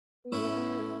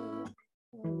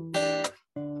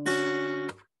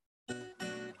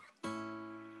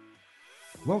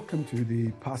Welcome to the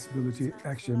Possibility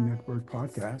Action Network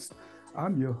podcast.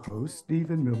 I'm your host,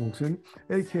 Stephen Middleton,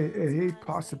 aka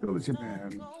Possibility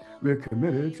Man. We're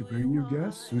committed to bringing you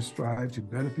guests who strive to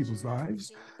better people's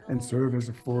lives and serve as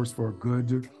a force for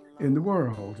good in the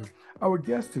world. Our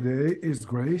guest today is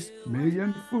Grace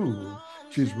Mayan Fu.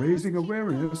 She's raising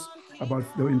awareness about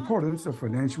the importance of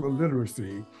financial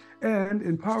literacy and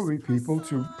empowering people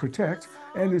to protect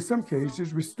and, in some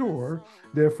cases, restore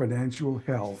their financial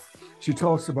health. She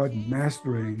talks about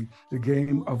mastering the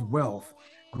game of wealth.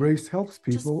 Grace helps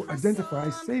people identify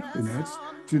safety nets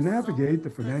to navigate the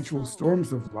financial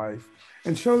storms of life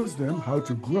and shows them how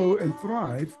to grow and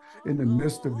thrive in the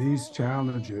midst of these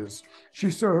challenges.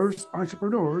 She serves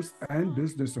entrepreneurs and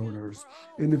business owners,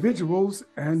 individuals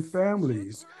and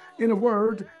families. In a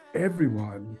word,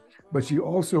 everyone. But she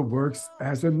also works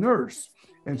as a nurse,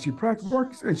 and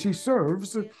she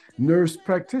serves nurse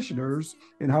practitioners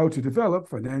in how to develop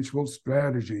financial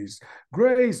strategies.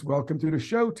 Grace, welcome to the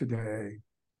show today.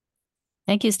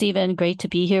 Thank you, Stephen. Great to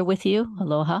be here with you.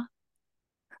 Aloha.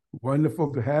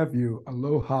 Wonderful to have you.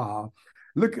 Aloha.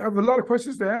 Look, I have a lot of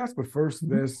questions to ask, but first,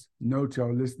 Mhm. let's note to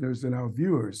our listeners and our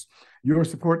viewers, your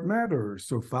support matters.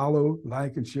 So follow,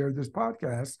 like, and share this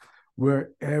podcast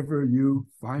wherever you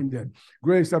find it.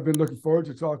 Grace, I've been looking forward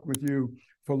to talking with you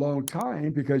for a long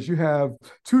time because you have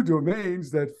two domains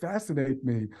that fascinate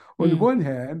me. On the Mm, one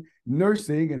hand,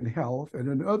 nursing and health, and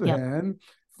on the other yep. hand,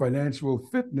 financial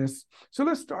fitness. So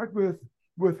let's start with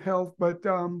health, but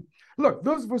look,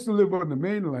 those of us who live on the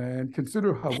mainland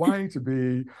consider Hawaii to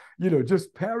be,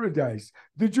 just paradise.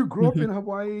 Did you grow up Mhm. in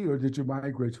Hawaii or did you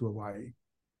migrate to Hawaii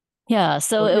Yeah,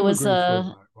 so or it was immigrate to a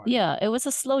Hawaii? yeah, it was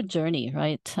a slow journey,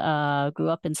 right? Grew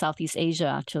up in Southeast Asia,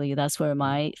 actually. That's where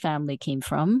my family came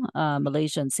from,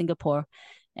 Malaysia and Singapore.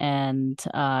 And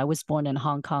I was born in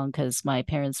Hong Kong because my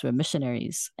parents were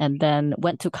missionaries, and then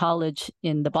went to college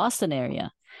in the Boston area.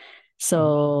 Uh-huh.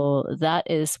 So that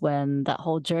is when that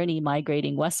whole journey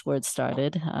migrating westward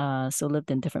started. So lived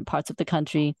in different parts of the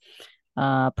country.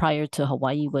 Prior to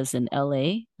Hawaii was in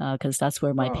LA because that's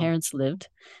where my Oh, parents lived.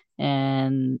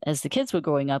 And as the kids were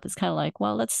growing up, it's kind of like,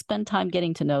 well, let's spend time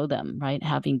getting to know them, right?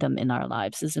 Having them in our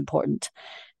lives is important.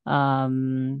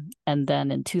 And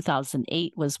then in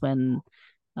 2008 was when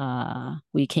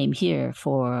we came here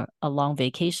for a long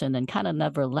vacation and kind of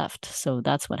never left. So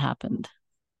that's what happened.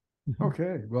 Mhm.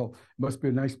 okay. Well, must be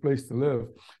a nice place to live.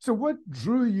 So what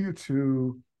drew you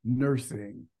to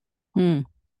nursing? Hmm.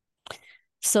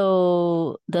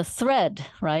 So the thread,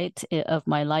 right, of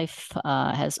my life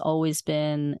has always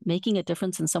been making a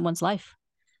difference in someone's life,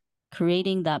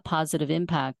 creating that positive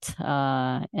impact.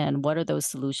 And what are those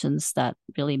solutions that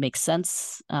really make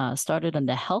sense? Started in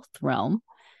the health realm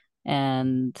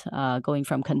and going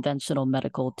from conventional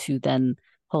medical to then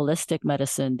holistic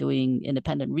medicine, doing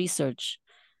independent research.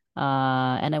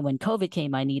 And then when COVID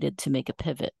came, I needed to make a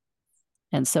pivot.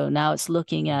 And so now it's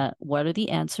looking at what are the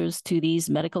answers to these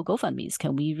medical GoFundMe's?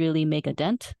 Can we really make a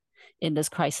dent in this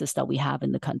crisis that we have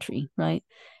in the country, right?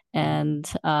 And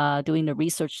doing the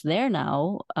research there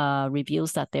now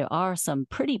reveals that there are some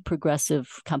pretty progressive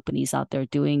companies out there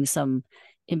doing some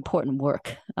important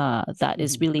work that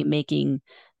is Mhm. really making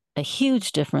a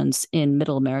huge difference in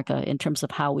middle America in terms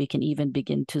of how we can even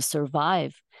begin to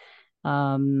survive,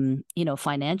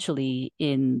 financially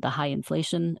in the high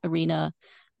inflation arena,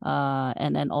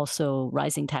 and then also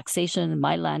rising taxation.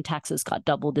 My land taxes got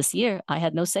doubled this year. I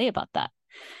had no say about that.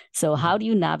 So how Mhm. do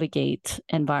you navigate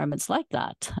environments like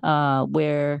that,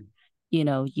 where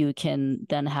you can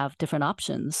then have different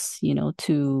options,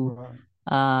 to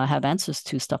Right. have answers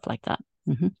to stuff like that.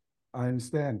 Hmm. I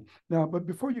understand. Now, but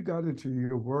before you got into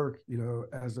your work,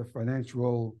 as a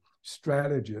financial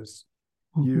strategist,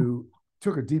 Hmm. you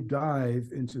took a deep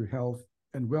dive into health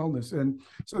and wellness. And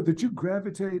so did you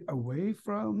gravitate away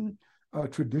from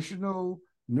traditional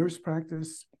nurse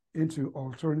practice into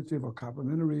alternative or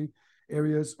complementary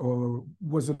areas, or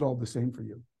was it all the same for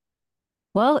you?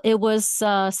 Well, it was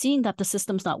seeing that the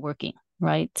system's not working,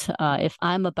 right? If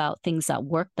I'm about things that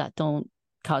work that don't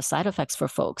cause side effects for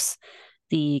folks,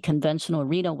 the conventional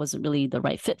arena wasn't really the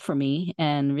right fit for me.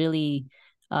 And really,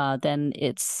 then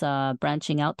it's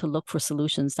branching out to look for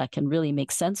solutions that can really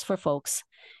make sense for folks.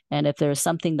 And if there's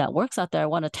something that works out there, I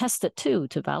want to test it too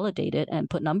to validate it and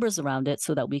put numbers around it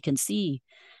so that we can see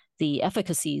the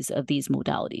efficacies of these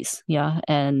modalities. Yeah.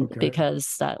 And Okay.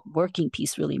 because that working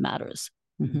piece really matters.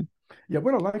 Hmm. Yeah,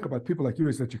 what I like about people like you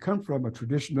is that you come from a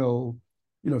traditional,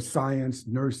 science,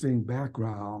 nursing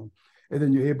background, and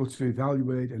then you're able to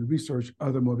evaluate and research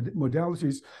other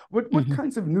modalities. What Hmm.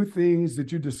 kinds of new things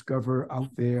did you discover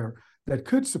out there that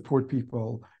could support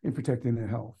people in protecting their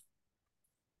health?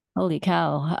 Holy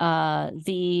cow.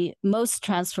 The most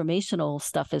transformational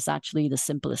stuff is actually the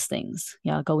simplest things.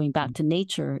 Yeah, going back to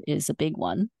nature is a big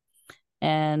one.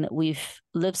 And we've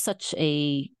lived such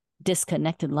a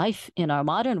disconnected life in our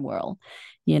modern world,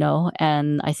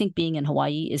 and I think being in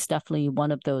Hawaii is definitely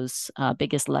one of those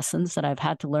biggest lessons that I've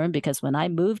had to learn, because when I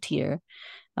moved here,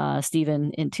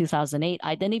 Stephen, in 2008,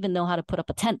 I didn't even know how to put up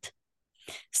a tent.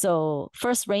 So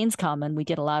first rains come, and we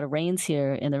get a lot of rains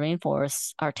here in the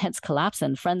rainforest. Our tents collapse,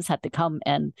 and friends had to come,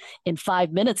 and in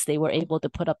 5 minutes they were able to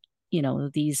put up,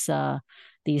 these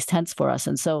tents for us.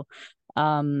 And so,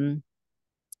 um,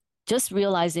 just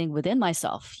realizing within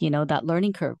myself, that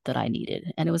learning curve that I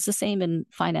needed, and it was the same in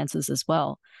finances as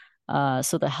well.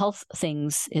 So the health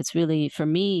things, it's really for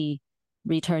me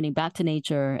returning back to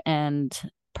nature, and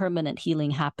permanent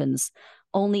healing happens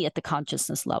only at the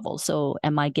consciousness level. So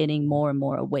am I getting more and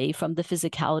more away from the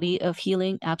physicality of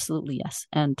healing? Absolutely, yes.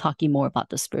 And talking more about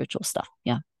the spiritual stuff.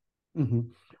 Yeah. Mm-hmm.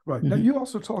 Right. Now, you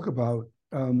also talk about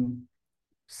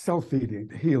self-healing,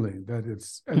 healing, that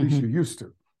it's, at least you used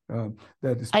to,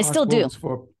 that it's I still do.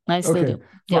 for, I still do.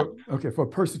 Yeah. For a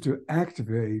person to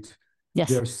activate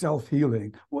their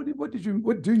self-healing. What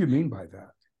do you mean by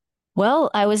that?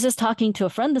 Well, I was just talking to a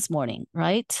friend this morning,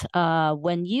 right?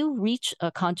 When you reach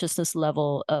a consciousness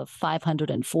level of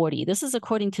 540, this is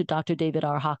according to Dr. David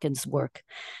R. Hawkins' work.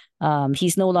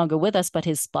 He's no longer with us, but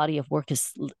his body of work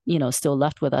is, still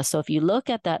left with us. So if you look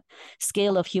at that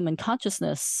scale of human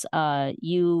consciousness,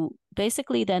 you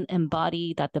basically then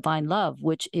embody that divine love,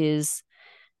 which is,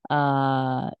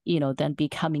 then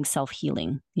becoming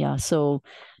self-healing. Yeah. So,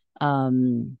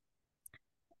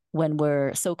 when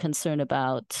we're so concerned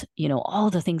about, all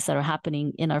the things that are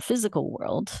happening in our physical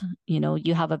world,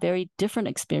 you have a very different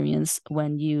experience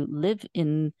when you live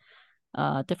in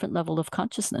a different level of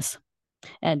consciousness.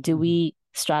 And do we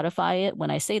stratify it?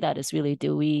 When I say that, is really,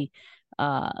 do we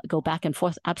go back and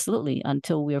forth? Absolutely,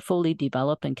 until we are fully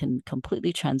developed and can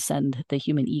completely transcend the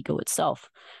human ego itself.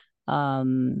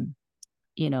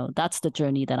 That's the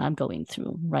journey that I'm going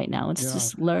through right now. It's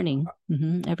just learning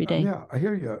every day. Yeah, I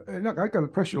hear you. And look, I got to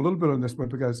press you a little bit on this one,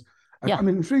 because I'm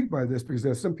intrigued by this, because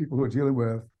there's some people who are dealing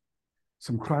with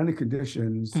some chronic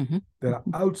conditions that are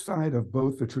outside of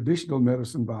both the traditional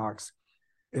medicine box,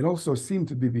 and also seem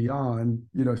to be beyond,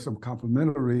 some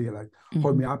complementary, like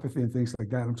homeopathy and things like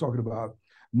that. I'm talking about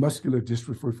muscular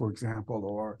dystrophy, for example,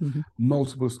 or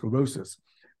multiple sclerosis.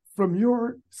 From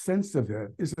your sense of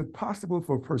it, is it possible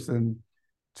for a person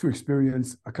to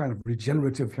experience a kind of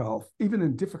regenerative health, even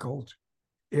in difficult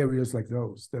areas like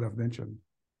those that I've mentioned?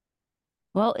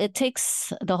 Well, it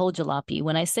takes the whole jalopy.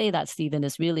 When I say that, Stephen,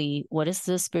 is really, what is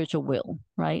the spiritual will,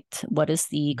 right? What is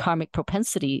the karmic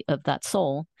propensity of that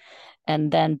soul?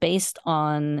 And then based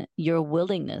on your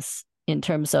willingness in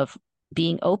terms of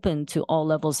being open to all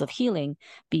levels of healing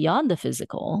beyond the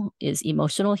physical, is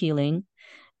emotional healing,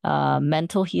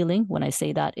 mental healing. When I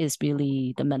say that, is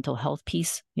really the mental health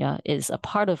piece, is a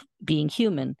part of being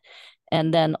human.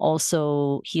 And then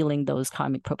also healing those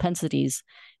karmic propensities.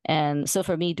 And so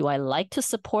for me, do I like to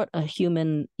support a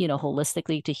human,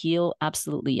 holistically to heal?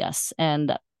 Absolutely, yes.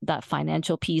 And that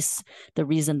financial piece, the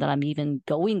reason that I'm even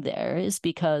going there is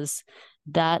because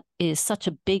that is such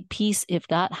a big piece. If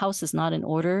that house is not in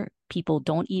order, people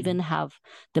don't even have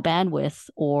the bandwidth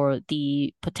or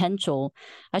the potential,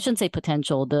 I shouldn't say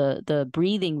potential, the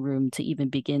breathing room to even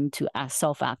begin to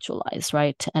self-actualize,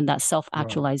 right? And that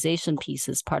self-actualization piece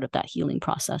is part of that healing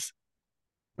process.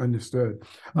 Understood.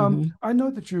 I know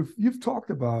that you've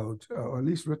talked about, or at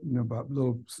least written about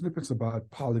little snippets about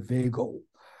polyvagal.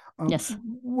 Yes.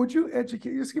 Would you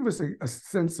just give us a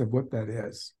sense of what that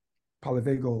is?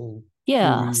 Polyvagal.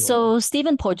 Yeah. So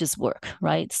Stephen Porges' work,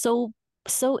 right? So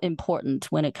important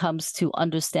when it comes to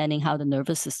understanding how the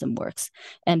nervous system works.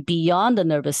 And beyond the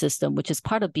nervous system, which is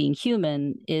part of being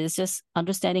human, is just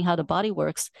understanding how the body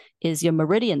works, is your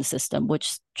meridian system,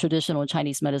 which traditional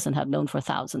Chinese medicine have known for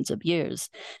thousands of years.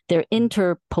 They're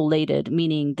interpolated,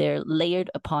 meaning they're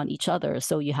layered upon each other.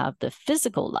 So you have the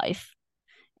physical life,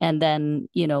 and then,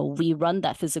 we run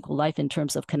that physical life in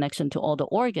terms of connection to all the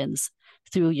organs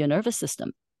through your nervous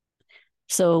system.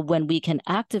 So when we can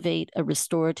activate a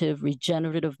restorative,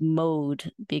 regenerative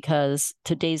mode, because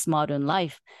today's modern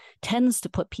life tends to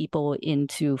put people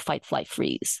into fight, flight,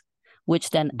 freeze,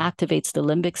 which then activates the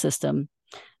limbic system,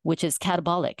 which is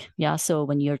catabolic. Yeah. So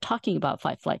when you're talking about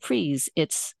fight, flight, freeze,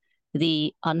 it's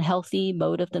the unhealthy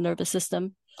mode of the nervous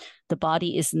system. The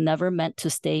body is never meant to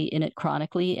stay in it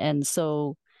chronically. And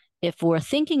so if we're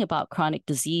thinking about chronic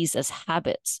disease as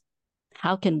habits,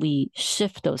 how can we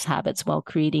shift those habits while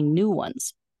creating new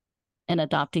ones and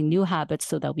adopting new habits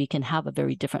so that we can have a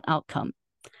very different outcome?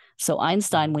 So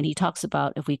Einstein, when he talks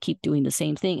about if we keep doing the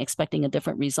same thing, expecting a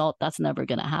different result, that's never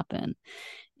going to happen,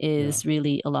 is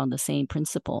really along the same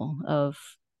principle of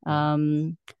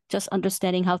just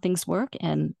understanding how things work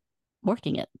and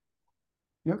working it.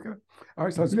 Okay. All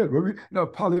right. Sounds good. Well,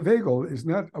 polyvagal is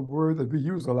not a word that we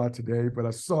use a lot today, but I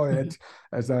saw it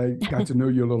as I got to know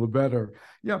you a little better.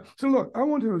 Yeah. So look, I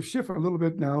want to shift a little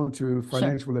bit now to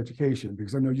financial education,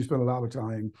 because I know you spend a lot of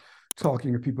time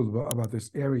talking to people about this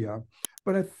area.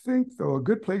 But I think, though, a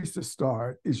good place to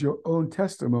start is your own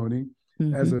testimony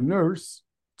as a nurse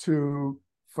to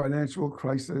financial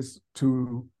crisis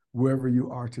to wherever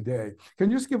you are today. Can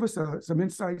you just give us some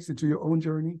insights into your own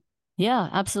journey? Yeah,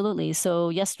 absolutely. So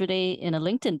yesterday in a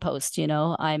LinkedIn post,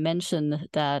 I mentioned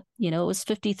that, it was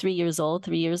 53 years old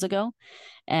 3 years ago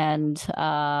and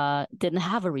didn't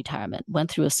have a retirement,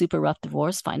 went through a super rough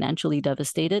divorce, financially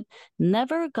devastated,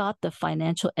 never got the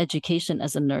financial education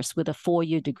as a nurse with a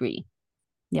 4-year degree.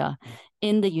 Yeah,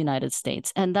 in the United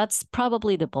States. And that's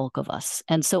probably the bulk of us.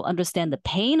 And so understand the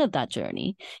pain of that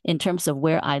journey in terms of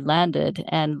where I landed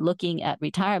and looking at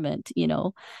retirement,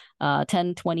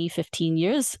 10, 20, 15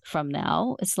 years from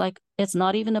now, it's like, it's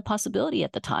not even a possibility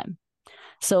at the time.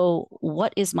 So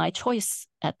what is my choice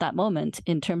at that moment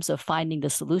in terms of finding the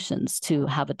solutions to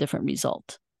have a different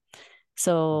result?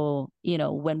 So,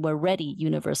 when we're ready,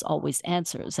 universe always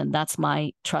answers. And that's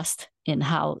my trust in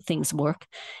how things work.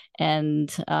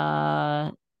 And I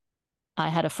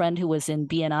had a friend who was in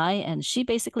BNI, and she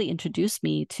basically introduced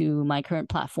me to my current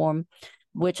platform,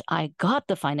 which I got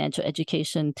the financial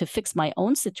education to fix my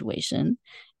own situation.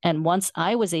 And once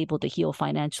I was able to heal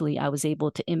financially, I was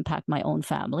able to impact my own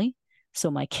family. So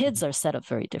my kids are set up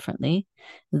very differently.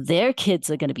 Their kids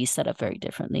are going to be set up very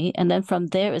differently. And then from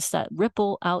there, it's that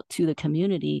ripple out to the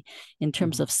community in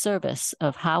terms of service,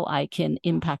 of how I can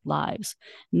impact lives,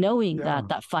 knowing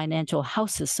that financial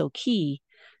house is so key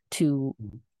to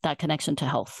that connection to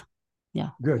health. Yeah.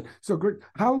 Good. So great.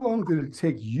 How long did it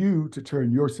take you to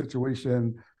turn your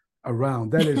situation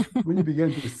around? That is, when you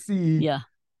began to see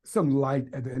some light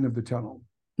at the end of the tunnel.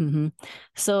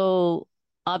 So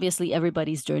obviously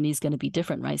everybody's journey is going to be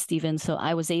different, right, Stephen? So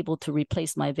I was able to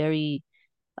replace my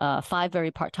 5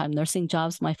 very part-time nursing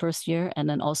jobs my first year, and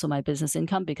then also my business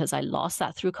income, because I lost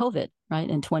that through COVID, right,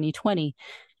 in 2020.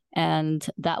 And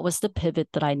that was the pivot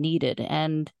that I needed.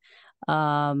 And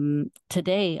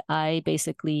today I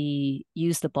basically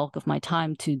use the bulk of my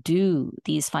time to do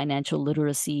these financial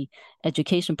literacy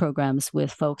education programs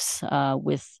with folks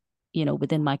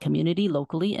within my community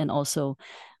locally, and also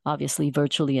obviously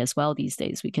virtually as well. These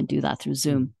days we can do that through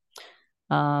Zoom.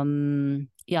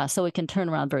 So it can turn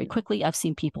around very quickly. I've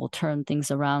seen people turn things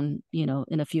around,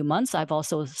 in a few months. I've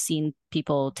also seen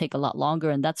people take a lot longer,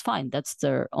 and that's fine. That's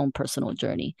their own personal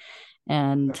journey.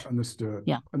 And understood.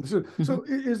 Yeah. Understood. So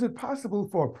is it possible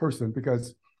for a person,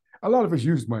 because a lot of us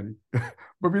use money,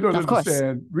 but we don't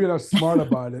understand, we're not smart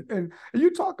about it. And you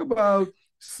talk about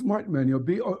smart money,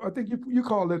 or I think you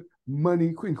call it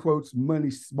money, in quotes,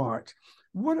 money smart.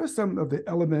 What are some of the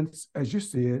elements, as you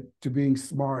see it, to being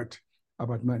smart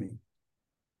about money?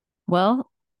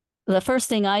 Well, the first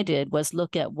thing I did was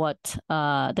look at what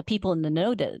the people in the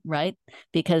know did, right?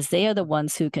 Because they are the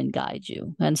ones who can guide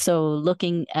you. And so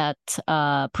looking at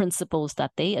principles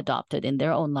that they adopted in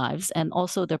their own lives, and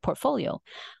also their portfolio.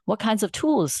 What kinds of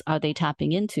tools are they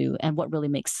tapping into, and what really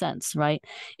makes sense, right?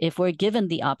 If we're given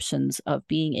the options of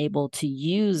being able to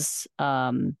use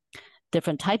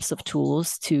different types of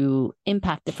tools to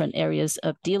impact different areas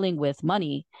of dealing with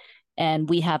money, and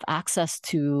we have access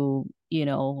to,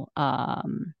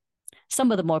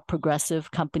 some of the more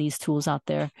progressive companies' tools out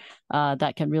there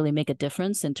that can really make a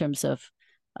difference in terms of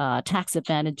tax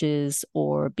advantages,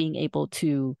 or being able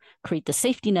to create the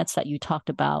safety nets that you talked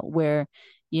about, where,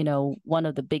 one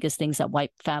of the biggest things that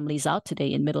wipe families out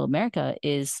today in middle America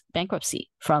is bankruptcy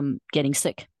from getting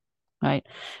sick. Right.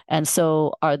 And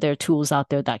so are there tools out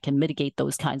there that can mitigate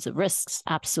those kinds of risks?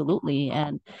 Absolutely.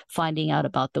 And finding out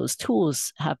about those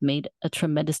tools have made a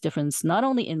tremendous difference, not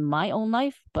only in my own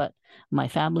life, but my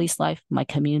family's life, my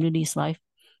community's life,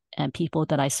 and people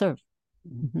that I serve.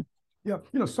 Yeah.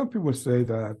 Some people say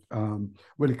that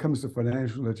when it comes to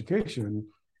financial education,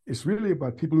 it's really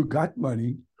about people who got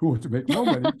money, who want to make more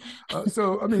money.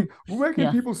 So, I mean, where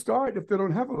can people start if they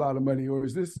don't have a lot of money? Or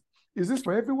is this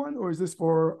for everyone, or is this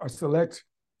for a select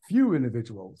few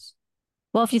individuals?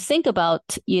 Well, if you think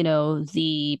about,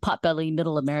 the potbelly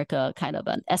middle America kind of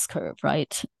an S curve,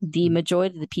 right? The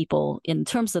majority of the people, in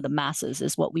terms of the masses,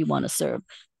 is what we want to serve.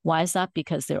 Why is that?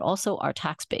 Because they're also our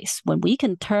tax base. When we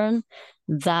can turn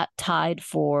that tide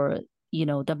for,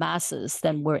 the masses,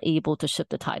 then we're able to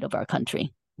shift the tide of our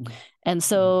country. And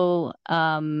so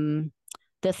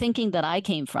the thinking that I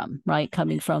came from, right?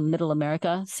 Coming from middle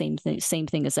America, same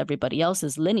thing as everybody else,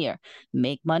 is linear.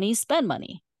 Make money, spend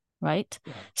money, right?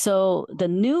 Yeah. So the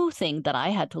new thing that I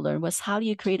had to learn was, how do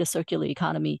you create a circular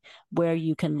economy where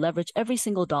you can leverage every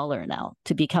single dollar now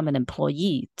to become an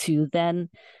employee to then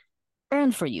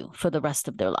earn for you for the rest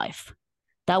of their life?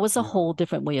 That was a whole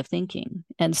different way of thinking.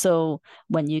 And so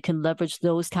when you can leverage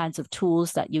those kinds of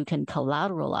tools that you can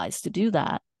collateralize to do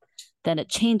that, then it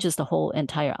changes the whole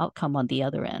entire outcome on the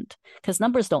other end, because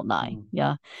numbers don't lie.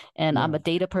 Yeah. And I'm a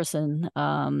data person.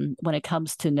 When it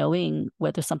comes to knowing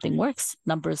whether something works,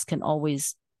 numbers can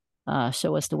always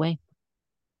show us the way.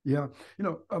 Yeah,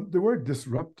 the word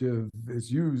disruptive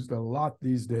is used a lot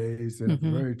these days in a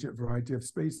variety of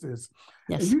spaces.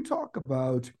 Yes. And you talk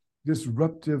about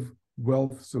disruptive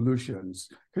wealth solutions.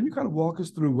 Can you kind of walk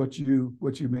us through what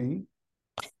you mean?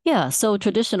 Yeah. So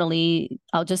traditionally,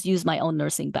 I'll just use my own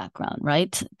nursing background,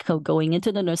 right? Going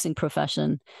into the nursing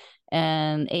profession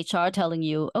and HR telling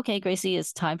you, okay, Gracie,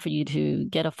 it's time for you to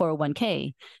get a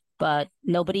 401k. But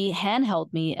nobody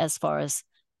handheld me as far as,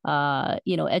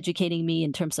 educating me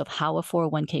in terms of how a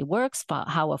 401k works,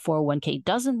 how a 401k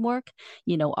doesn't work.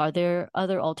 Are there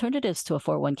other alternatives to a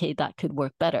 401k that could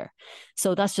work better?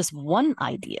 So that's just one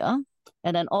idea.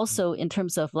 And then also in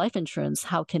terms of life insurance,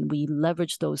 how can we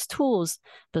leverage those tools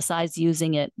besides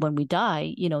using it when we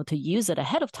die, to use it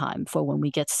ahead of time for when we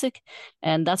get sick?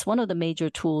 And that's one of the major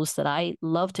tools that I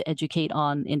love to educate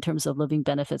on in terms of living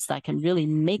benefits that can really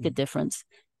make a difference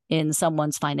in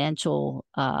someone's financial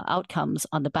outcomes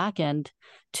on the back end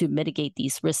to mitigate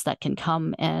these risks that can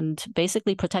come and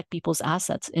basically protect people's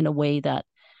assets in a way that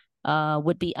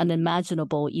would be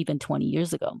unimaginable even 20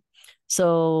 years ago.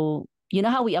 So you know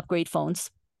how we upgrade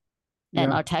phones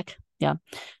and our tech? Yeah.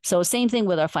 So same thing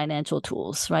with our financial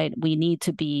tools, right? We need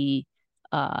to be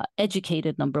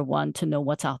educated, number one, to know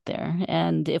what's out there.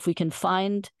 And if we can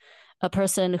find a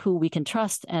person who we can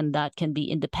trust and that can be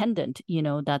independent,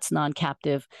 that's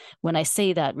non-captive. When I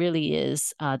say that, really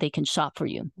is they can shop for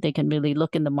you. They can really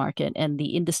look in the market and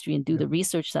the industry and do the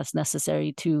research that's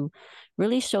necessary to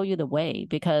really show you the way.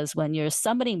 Because when you're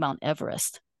summiting Mount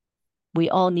Everest, we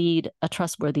all need a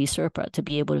trustworthy Sherpa to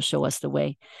be able to show us the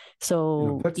way.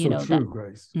 So, that's so true,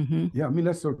 Grace. Yeah, I mean,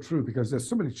 that's so true, because there's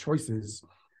so many choices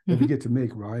that we get to make,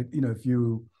 right? If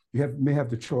you may have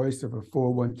the choice of a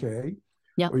 401k,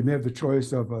 or you may have the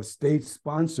choice of a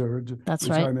state-sponsored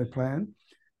retirement plan.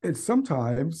 And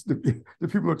sometimes the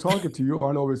people who are talking to you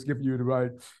aren't always giving you the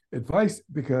right advice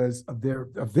because of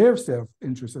their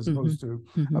self-interest as opposed to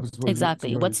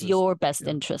exactly. What's your best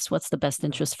interest? What's the best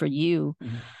interest for you?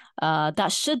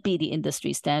 That should be the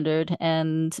industry standard.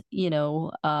 And,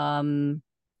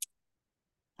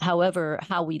 however,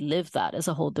 how we live that is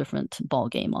a whole different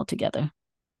ballgame altogether.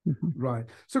 Right.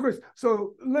 So, Grace,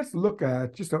 so let's look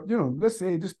at let's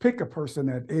say, just pick a person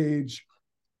at age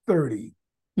 30,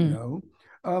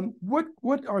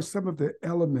 what are some of the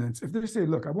elements, if they say,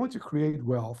 look, I want to create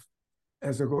wealth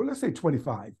as a goal, let's say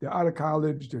 25, they're out of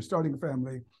college, they're starting a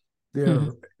family, they're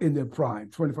in their prime,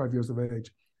 25 years of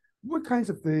age. What kinds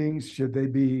of things should they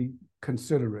be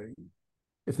considering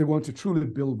if they want to truly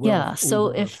build wealth? Yeah. So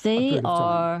if they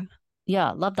are,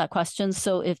 love that question.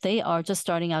 So if they are just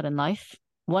starting out in life,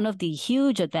 one of the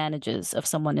huge advantages of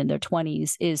someone in their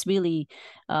 20s is really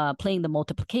playing the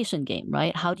multiplication game,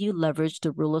 right? How do you leverage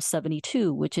the rule of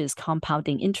 72, which is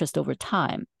compounding interest over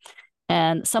time?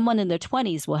 And someone in their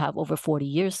 20s will have over 40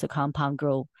 years to compound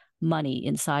grow money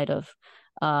inside of.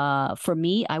 For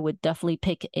me, I would definitely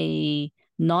pick a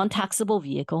non-taxable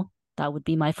vehicle. That would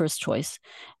be my first choice.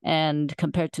 And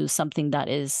compared to something that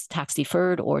is tax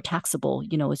deferred or taxable,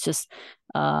 it's just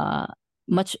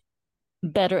much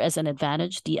better as an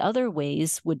advantage. The other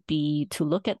ways would be to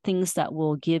look at things that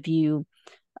will give you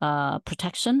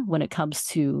protection when it comes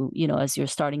to, as you're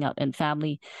starting out in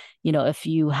family, if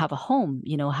you have a home,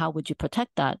 how would you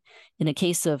protect that? In a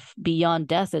case of beyond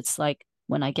death, it's like,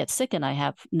 when I get sick and I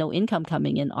have no income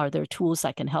coming in, are there tools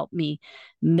that can help me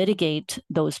mitigate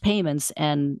those payments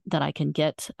and that I can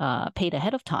get paid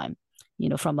ahead of time,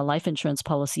 from a life insurance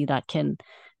policy that can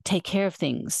take care of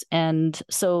things? And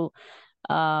so,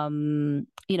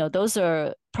 those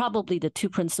are probably the two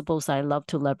principles I love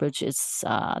to leverage. It's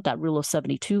that rule of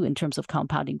 72 in terms of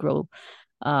compounding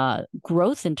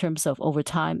growth in terms of over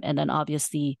time, and then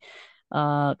obviously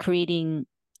creating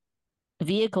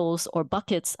vehicles or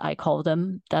buckets, I call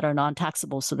them, that are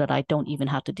non-taxable so that I don't even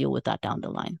have to deal with that down the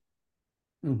line.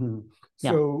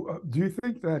 So do you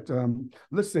think that,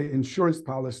 let's say, insurance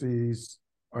policies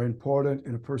are important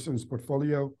in a person's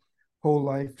portfolio, whole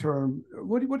life term?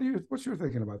 What's your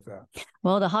thinking about that?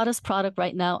 Well, the hottest product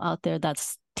right now out there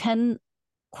that's 10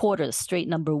 quarters straight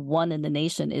number one in the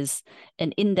nation is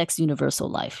an index universal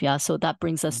life. Yeah. So that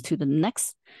brings us to the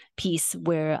next piece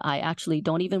where I actually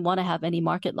don't even want to have any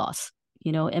market loss.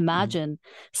 Imagine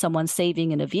someone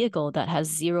saving in a vehicle that has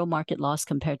zero market loss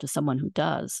compared to someone who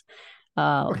does.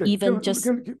 Okay, Even can, just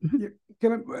can, can,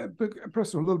 can I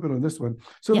press a little bit on this one?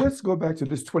 So yeah. let's go back to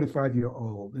this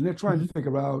 25-year-old, and they're trying to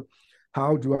figure out,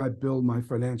 how do I build my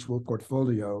financial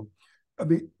portfolio? I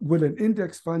mean, would an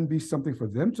index fund be something for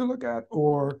them to look at,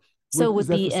 or So it is would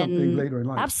that be for something later in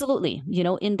life? absolutely,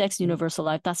 index universal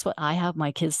life. That's what I have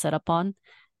my kids set up on.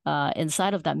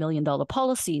 Inside of that $1 million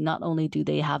policy, not only do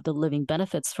they have the living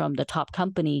benefits from the top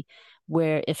company,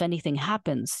 where if anything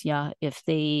happens, if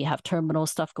they have terminal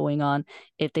stuff going on,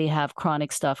 if they have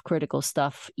chronic stuff, critical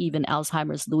stuff, even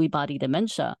Alzheimer's, Lewy body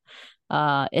dementia,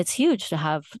 it's huge to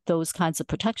have those kinds of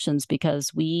protections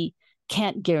because we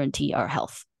can't guarantee our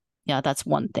health. Yeah, that's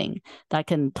one thing that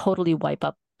can totally wipe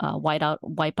out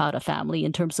a family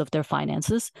in terms of their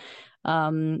finances.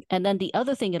 And then the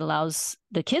other thing it allows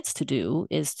the kids to do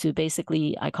is to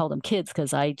basically, I call them kids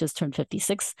because I just turned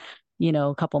 56,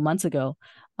 a couple months ago,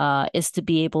 is to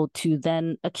be able to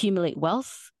then accumulate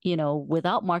wealth,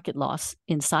 without market loss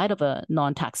inside of a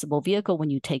non-taxable vehicle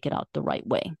when you take it out the right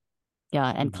way.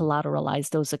 Yeah, and collateralize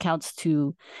those accounts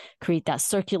to create that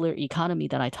circular economy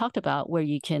that I talked about, where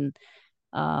you can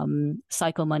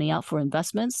cycle money out for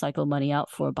investments, cycle money out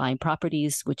for buying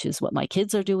properties, which is what my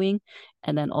kids are doing.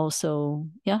 And then also,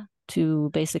 to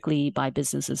basically buy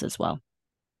businesses as well.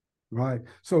 Right.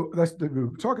 So we're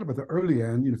talking about the early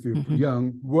end. If you're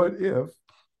young, what if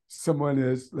someone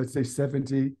is, let's say,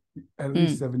 70, at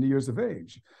least 70 years of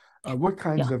age? What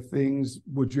kinds of things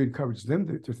would you encourage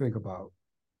them to think about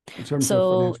in terms of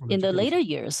financial education? In the later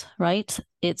years, right,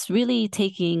 it's really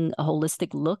taking a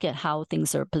holistic look at how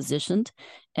things are positioned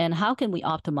and how can we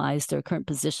optimize their current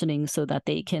positioning so that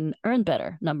they can earn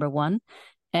better, number one.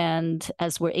 And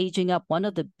as we're aging up, one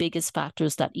of the biggest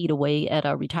factors that eat away at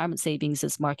our retirement savings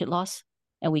is market loss.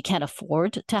 And we can't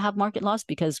afford to have market loss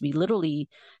because we literally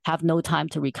have no time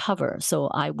to recover. So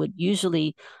I would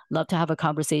usually love to have a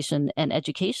conversation and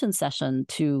education session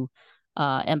to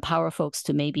empower folks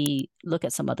to maybe look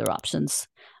at some other options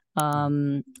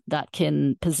that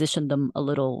can position them a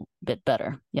little bit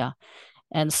better. Yeah.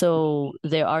 And so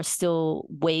there are still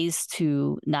ways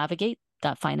to navigate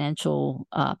that financial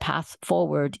path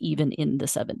forward, even in the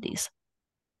 70s.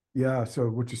 Yeah. So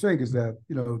what you're saying is that,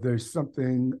 there's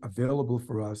something available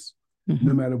for us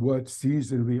no matter what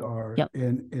season we are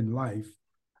in life.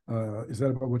 Is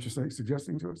that about what you're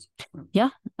suggesting to us? Yeah.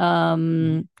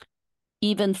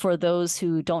 Even for those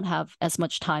who don't have as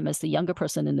much time as the younger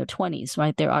person in their 20s,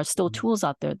 right? There are still tools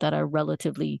out there that are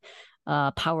relatively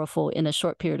powerful. In a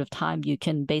short period of time, you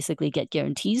can basically get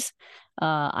guarantees.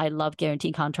 I love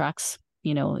guarantee contracts,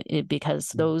 because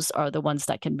those are the ones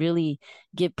that can really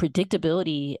give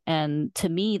predictability. And to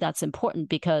me, that's important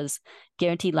because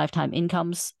guaranteed lifetime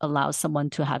incomes allows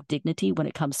someone to have dignity when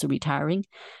it comes to retiring.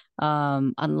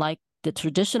 Unlike the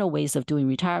traditional ways of doing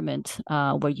retirement,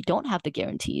 where you don't have the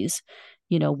guarantees,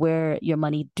 where your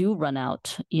money do run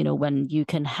out, when you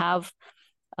can have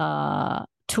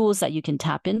tools that you can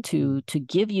tap into to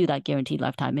give you that guaranteed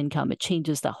lifetime income, it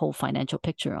changes the whole financial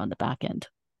picture on the back end.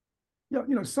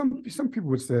 Yeah, some people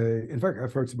would say, in fact,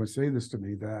 I've heard someone say this to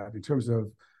me, that in terms of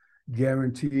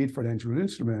guaranteed financial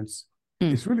instruments,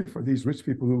 it's really for these rich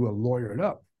people who are lawyered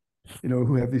up,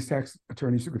 who have these tax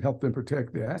attorneys who could help them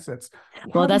protect their assets.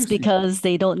 Well, that's because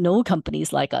they don't know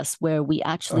companies like us, where we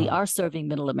actually are serving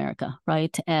middle America,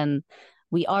 right? And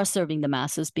we are serving the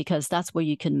masses because that's where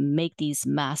you can make these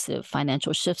massive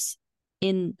financial shifts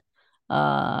in,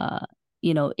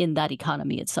 in that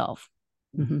economy itself.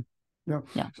 Yeah.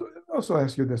 So I'll also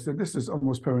ask you this, and this is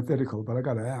almost parenthetical, but I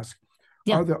got to ask,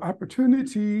 are there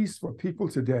opportunities for people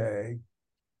today?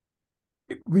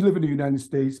 We live in the United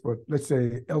States, but let's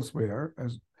say elsewhere,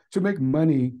 to make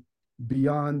money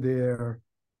beyond their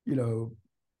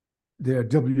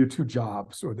W-2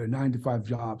 jobs or their 9-to-5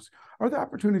 jobs. Are there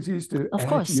opportunities to Of add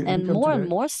course, to your and income more today? and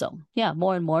more so. Yeah,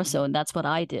 more and more so. And that's what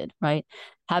I did, right?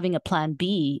 Having a plan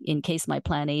B in case my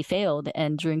plan A failed.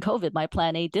 And during COVID, my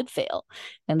plan A did fail.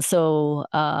 And so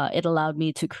it allowed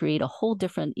me to create a whole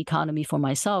different economy for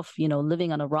myself,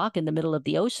 living on a rock in the middle of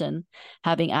the ocean,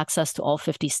 having access to all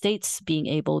 50 states, being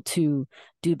able to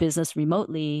do business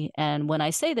remotely. And when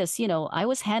I say this, I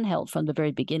was handheld from the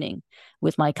very beginning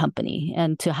with my company,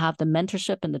 and to have the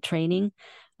mentorship and the training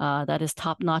that is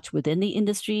top notch within the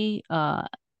industry.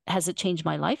 Has it changed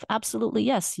my life? Absolutely,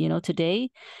 yes. Today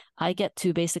I get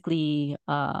to basically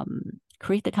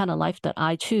create the kind of life that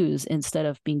I choose instead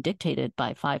of being dictated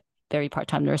by 5 very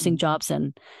part-time nursing jobs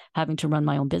and having to run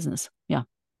my own business. Yeah.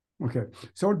 Okay.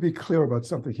 So I want to be clear about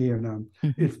something here. Now,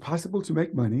 Mm-hmm. it's possible to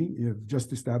make money. You've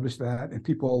just established that. And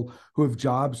people who have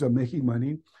jobs are making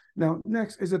money. Now,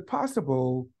 next, is it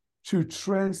possible to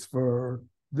transfer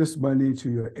this money to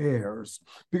your heirs?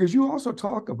 Because you also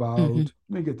talk Mm-hmm. about, let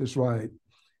me get this right,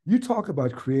 you talk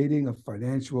about creating a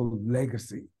financial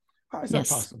legacy. How is that Yes.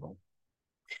 possible?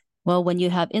 Well, when you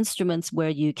have instruments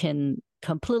where you can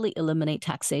completely eliminate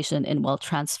taxation in wealth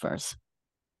transfers.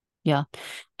 Yeah.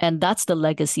 And that's the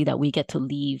legacy that we get to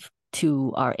leave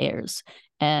to our heirs.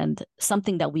 And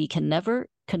something that we can never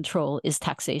control is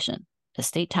taxation.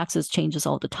 Estate taxes changes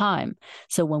all the time.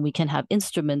 So when we can have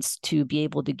instruments to be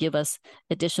able to give us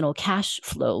additional cash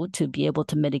flow to be able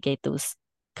to mitigate those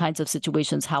kinds of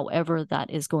situations, however that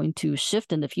is going to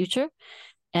shift in the future,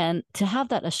 and to have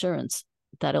that assurance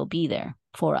that it'll be there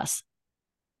for us.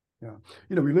 Yeah.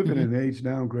 We live in Mm-hmm. an age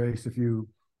now, Grace, if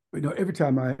every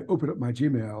time I open up my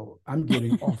Gmail, I'm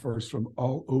getting offers from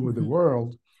all over the Mm-hmm.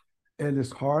 world. And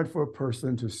it's hard for a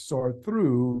person to sort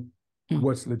through Mm.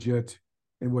 what's legit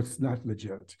and what's not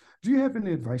legit. Do you have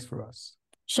any advice for us?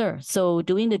 Sure. So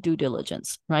doing the due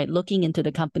diligence, right? Looking into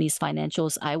the company's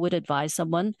financials, I would advise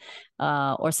someone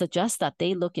or suggest that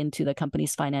they look into the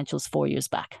company's financials 4 years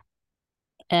back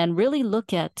and really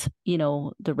look at,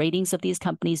 the ratings of these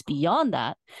companies. Beyond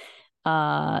that,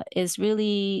 is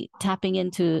really tapping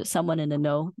into someone in the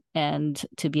know and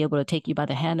to be able to take you by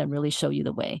the hand and really show you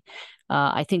the way.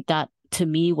 I think that to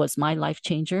me was my life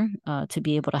changer, to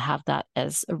be able to have that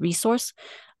as a resource.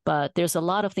 But there's a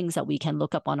lot of things that we can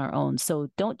look up on our own. So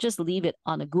don't just leave it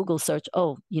on a Google search.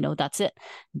 Oh, that's it.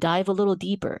 Dive a little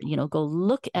deeper, go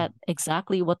look at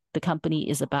exactly what the company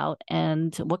is about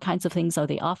and what kinds of things are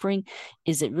they offering.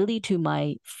 Is it really to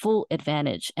my full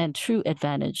advantage and true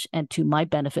advantage and to my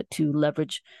benefit to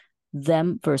leverage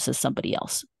them versus somebody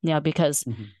else? Yeah, because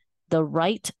the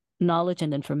right knowledge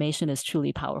and information is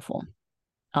truly powerful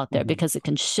out there because it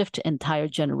can shift entire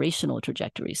generational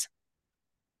trajectories.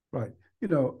 Right.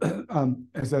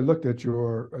 As I looked at you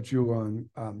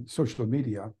on social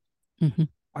media,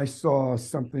 I saw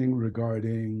something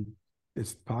regarding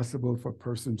it's possible for a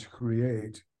person to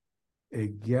create a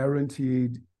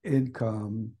guaranteed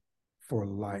income for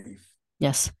life.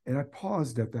 Yes. And I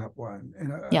paused at that one.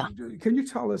 And Yeah. Can you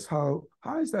tell us how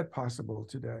is that possible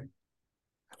today?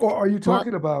 Or are you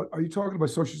talking about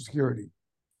Social Security?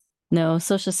 No,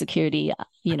 Social Security,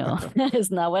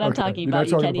 is not what I'm Okay, talking you're not about.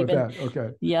 You talking can't about even,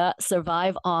 that. Okay.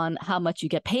 survive on how much you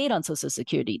get paid on Social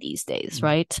Security these days,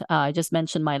 right? I just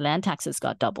mentioned my land taxes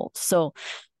got doubled. So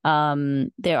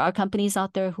there are companies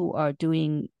out there who are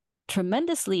doing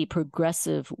tremendously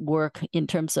progressive work in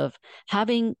terms of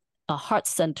having a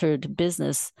heart-centered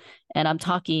business. And I'm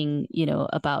talking,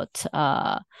 about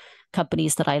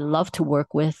companies that I love to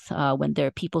work with when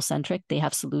they're people-centric. They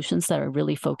have solutions that are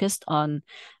really focused on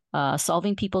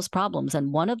solving people's problems.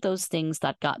 And one of those things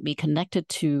that got me connected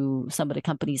to some of the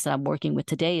companies that I'm working with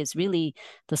today is really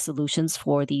the solutions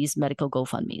for these medical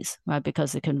GoFundMes, right?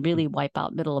 Because it can really wipe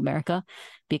out middle America,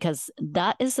 because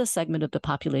that is a segment of the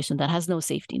population that has no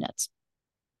safety nets.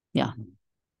 Yeah.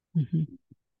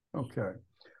 Okay.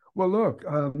 Well, look,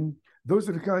 those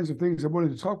are the kinds of things I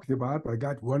wanted to talk with you about, but I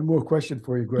got one more question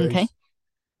for you, Grace. Okay.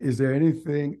 Is there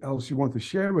anything else you want to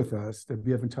share with us that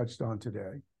we haven't touched on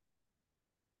today?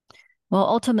 Well,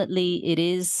 ultimately, it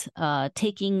is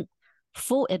taking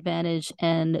full advantage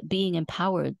and being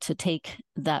empowered to take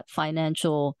that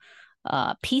financial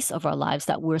piece of our lives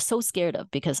that we're so scared of,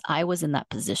 because I was in that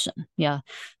position. Yeah.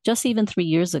 Just even 3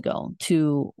 years ago,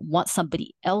 to want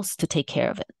somebody else to take care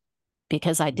of it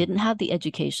because I didn't have the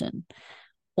education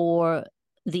or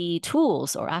the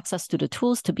tools or access to the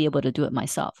tools to be able to do it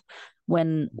myself.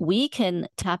 When we can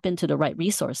tap into the right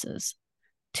resources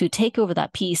to take over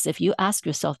that piece, if you ask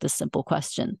yourself this simple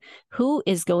question, who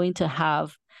is going to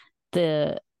have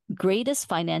the greatest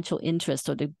financial interest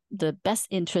or the best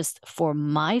interest for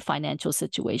my financial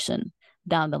situation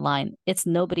down the line? It's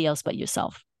nobody else but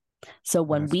yourself. So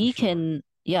when we can,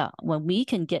 when we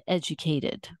can get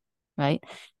educated, right?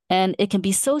 And it can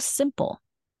be so simple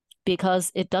because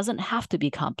it doesn't have to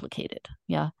be complicated.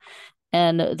 Yeah.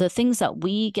 And the things that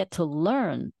we get to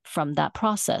learn from that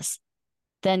process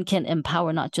then can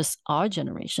empower not just our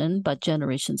generation, but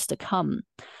generations to come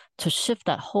to shift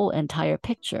that whole entire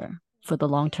picture for the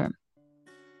long term.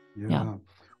 Yeah.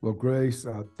 Well, Grace,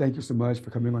 thank you so much for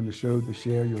coming on the show to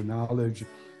share your knowledge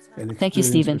and experience. Thank you,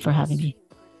 Stephen, for having me.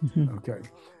 Okay.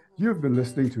 You've been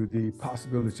listening to the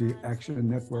Possibility Action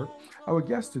Network. Our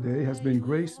guest today has been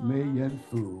Grace May-Yen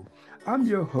Fu. I'm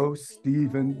your host,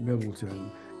 Stephen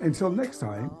Middleton. Until next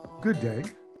time, good day